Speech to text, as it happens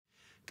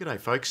G'day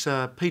folks,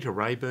 Peter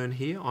Rayburn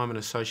here. I'm an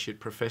Associate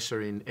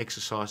Professor in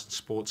Exercise and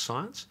Sports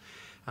Science,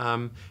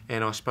 and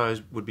I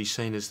suppose would be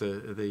seen as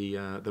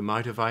the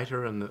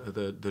motivator and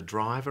the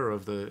driver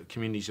of the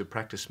Communities of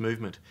Practice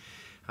movement.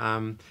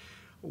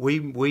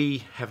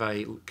 We have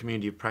a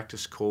community of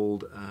practice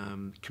called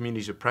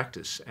Communities of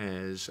Practice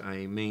as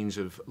a means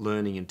of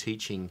learning and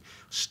teaching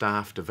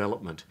staff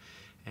development,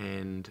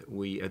 and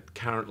we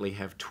currently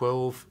have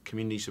 12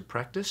 communities of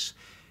practice,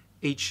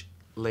 each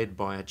led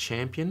by a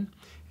champion.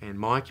 And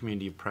my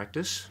community of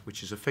practice,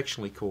 which is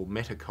affectionately called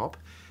Metacop,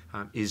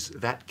 is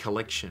that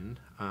collection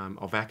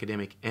of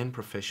academic and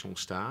professional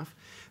staff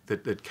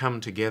that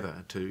come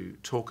together to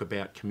talk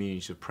about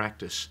communities of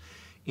practice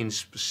in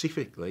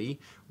specifically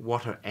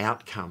what are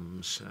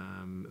outcomes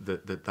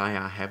that they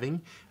are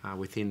having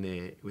within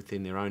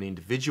their own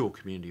individual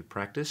community of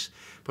practice,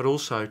 but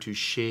also to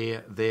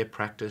share their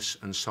practice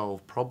and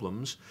solve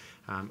problems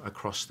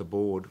across the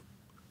board,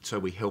 so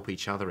we help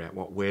each other out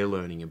what we're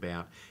learning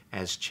about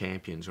as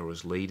champions or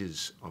as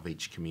leaders of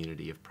each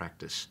community of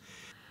practice.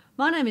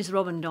 My name is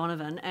Robin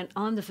Donovan and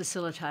I'm the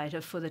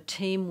facilitator for the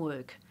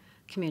Teamwork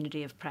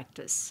Community of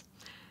Practice.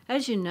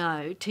 As you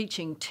know,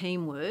 teaching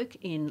teamwork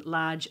in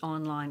large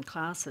online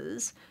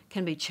classes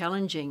can be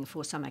challenging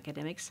for some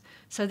academics,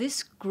 so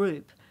this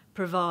group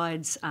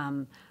provides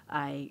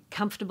a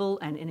comfortable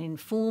and an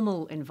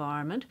informal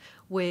environment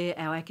where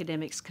our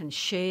academics can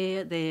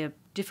share their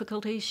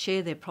difficulties,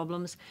 share their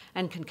problems,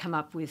 and can come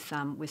up with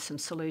some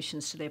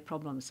solutions to their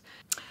problems.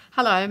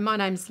 Hello, my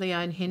name's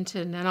Leone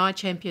Hinton and I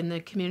champion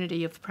the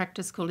community of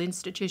practice called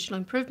Institutional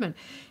Improvement.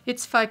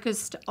 It's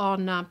focused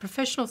on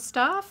professional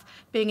staff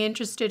being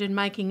interested in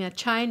making a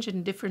change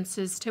and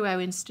differences to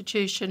our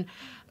institution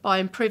by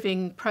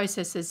improving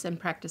processes and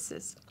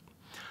practices.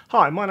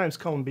 Hi, my name's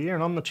Colin Beer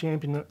and I'm the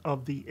champion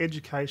of the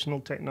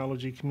Educational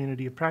Technology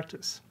Community of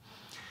Practice.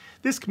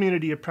 This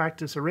community of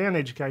practice around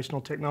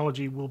educational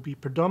technology will be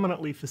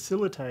predominantly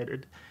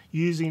facilitated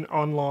using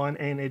online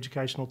and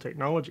educational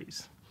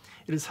technologies.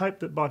 It is hoped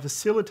that by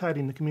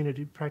facilitating the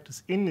community of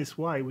practice in this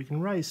way, we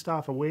can raise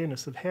staff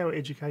awareness of how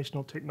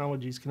educational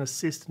technologies can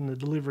assist in the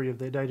delivery of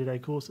their day-to-day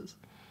courses.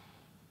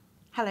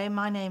 Hello,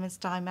 my name is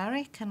Di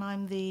Merrick and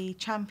I'm the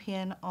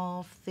champion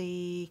of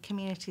the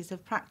Communities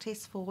of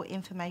Practice for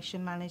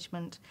Information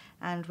Management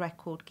and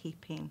Record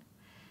Keeping.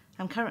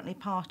 I'm currently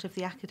part of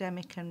the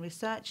Academic and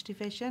Research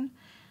Division,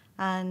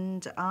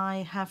 and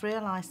I have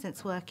realised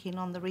since working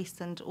on the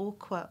recent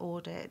AUQA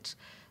audit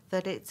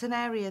that it's an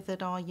area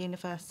that our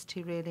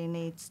university really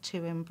needs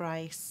to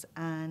embrace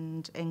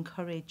and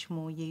encourage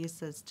more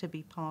users to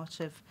be part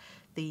of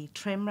the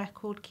TRIM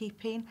record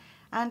keeping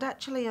and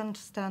actually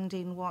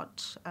understanding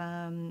what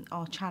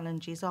our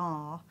challenges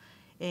are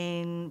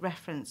in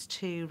reference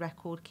to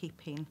record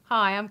keeping.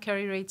 Hi, I'm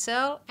Kerry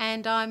Reed-Sell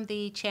and I'm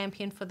the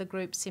champion for the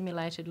group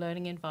Simulated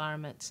Learning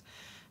Environments.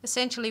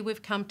 Essentially,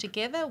 we've come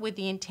together with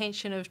the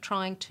intention of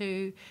trying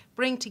to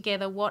bring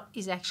together what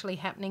is actually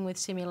happening with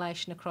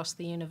simulation across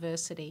the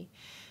university.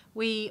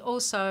 We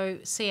also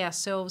see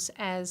ourselves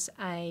as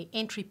an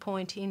entry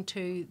point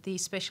into the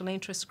special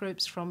interest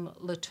groups from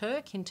Le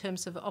Turc in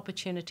terms of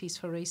opportunities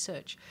for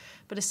research.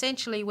 But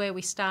essentially where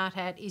we start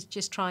at is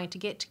just trying to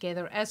get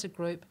together as a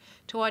group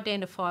to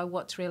identify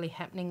what's really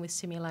happening with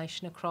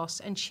simulation across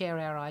and share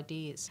our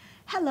ideas.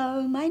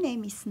 Hello, my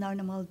name is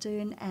Nona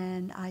Muldoon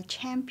and I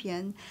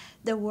champion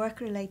the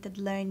Work-Related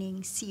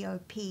Learning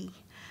COP.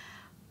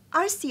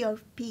 Our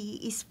COP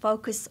is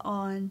focused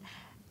on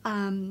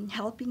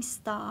helping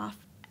staff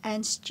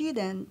and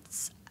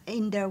students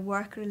in their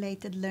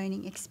work-related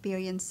learning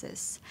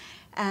experiences,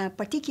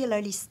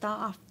 particularly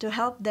staff, to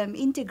help them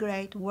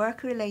integrate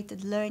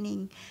work-related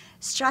learning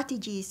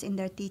strategies in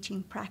their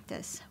teaching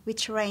practice,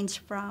 which range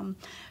from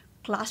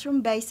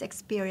classroom-based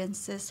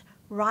experiences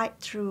right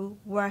through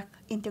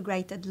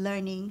work-integrated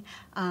learning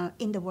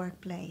in the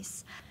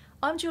workplace.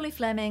 I'm Julie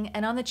Fleming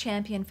and I'm the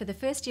champion for the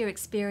First Year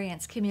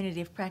Experience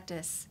Community of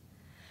Practice.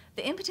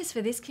 The impetus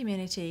for this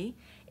community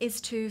is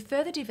to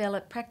further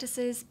develop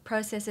practices,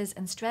 processes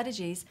and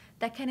strategies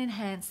that can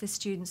enhance the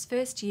students'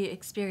 first year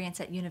experience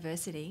at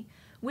university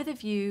with a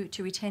view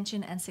to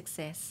retention and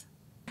success.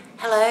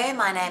 Hello,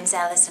 my name's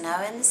Alison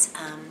Owens.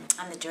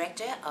 I'm the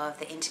Director of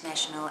the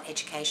International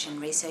Education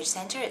Research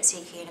Centre at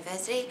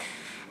CQUniversity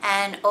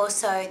and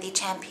also the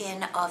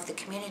champion of the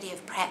Community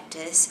of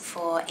Practice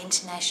for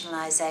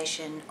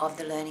internationalisation of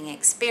the learning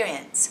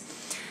experience.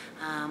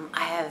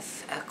 I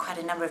have quite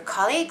a number of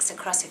colleagues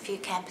across a few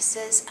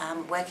campuses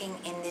working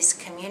in this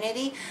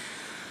community.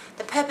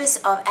 The purpose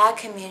of our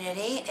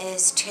community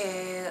is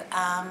to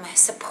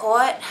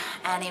support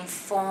and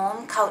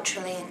inform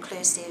culturally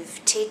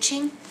inclusive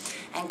teaching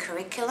and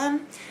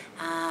curriculum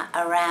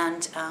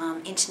around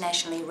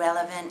internationally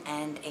relevant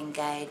and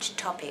engaged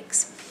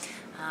topics.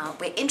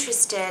 We're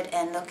interested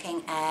in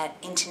looking at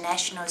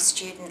international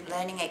student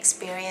learning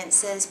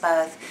experiences,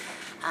 both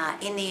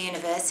in the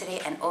university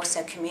and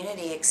also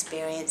community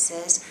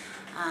experiences,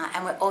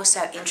 and we're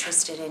also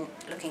interested in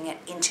looking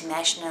at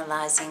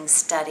internationalising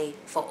study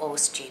for all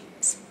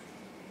students.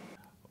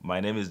 My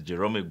name is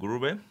Jerome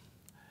Gurube.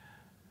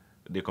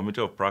 The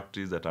community of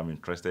practice that I'm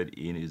interested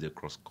in is a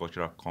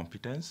cross-cultural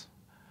competence.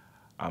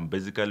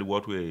 Basically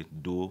what we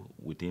do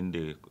within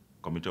the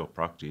community of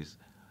practice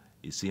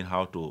is seeing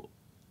how to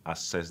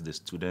assess the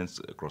students'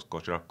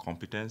 cross-cultural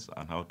competence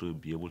and how to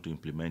be able to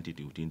implement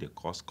it within the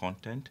course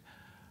content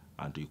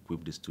and to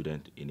equip the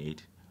student in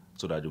it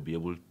so that they'll be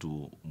able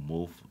to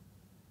move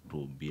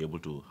to be able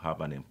to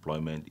have an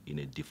employment in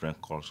a different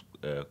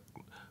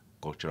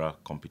cultural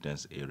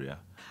competence area.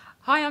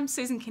 Hi, I'm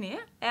Susan Kinnear.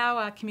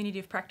 Our community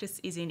of practice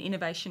is in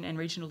innovation and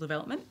regional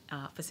development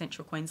for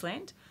Central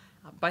Queensland.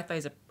 Both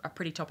those are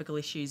pretty topical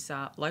issues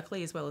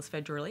locally as well as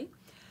federally.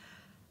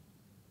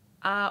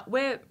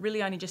 We're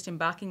really only just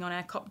embarking on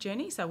our COP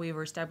journey, so we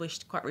were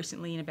established quite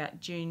recently in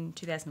about June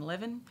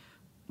 2011.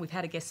 We've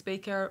had a guest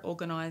speaker,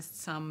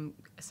 organised some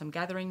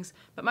gatherings,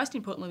 but most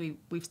importantly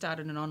we've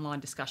started an online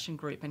discussion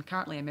group, and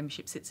currently our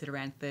membership sits at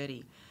around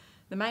 30.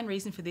 The main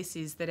reason for this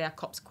is that our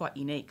COP's quite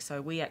unique,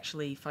 so we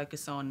actually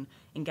focus on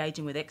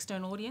engaging with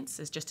external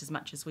audiences just as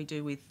much as we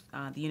do with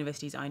the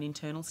university's own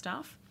internal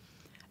staff.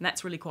 And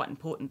that's really quite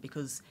important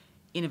because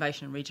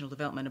innovation and regional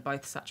development are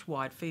both such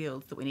wide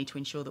fields that we need to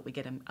ensure that we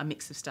get a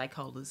mix of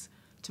stakeholders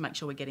to make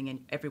sure we're getting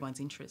in everyone's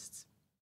interests.